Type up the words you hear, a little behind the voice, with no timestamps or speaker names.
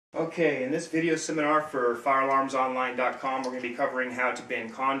Okay, in this video seminar for firealarmsonline.com, we're going to be covering how to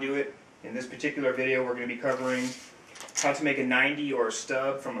bend conduit. In this particular video, we're going to be covering how to make a 90 or a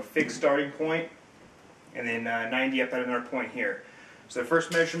stub from a fixed starting point, and then 90 up at another point here. So the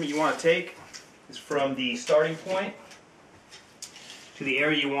first measurement you want to take is from the starting point to the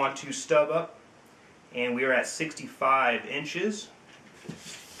area you want to stub up, and we are at 65 inches.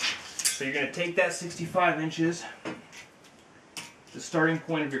 So you're going to take that 65 inches, the starting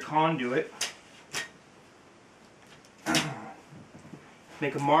point of your conduit,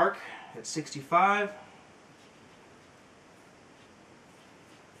 make a mark at 65,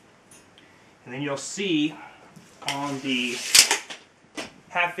 and then you'll see on the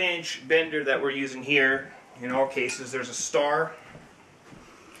half-inch bender that we're using here, in all cases, there's a star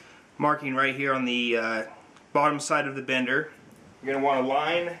marking right here on the bottom side of the bender. You're going to want to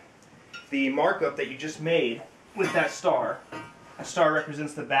line the markup that you just made with that star. A star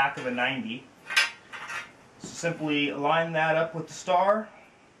represents the back of a 90. So simply line that up with the star.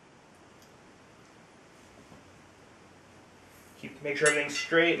 Make sure everything's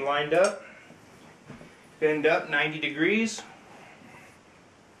straight and lined up. Bend up 90 degrees.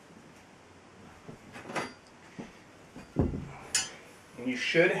 And you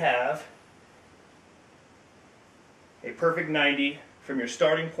should have a perfect 90 from your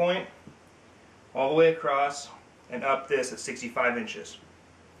starting point all the way across and up this at 65 inches.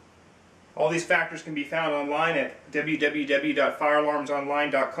 All these factors can be found online at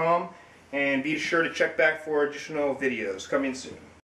www.firealarmsonline.com, and be sure to check back for additional videos coming soon.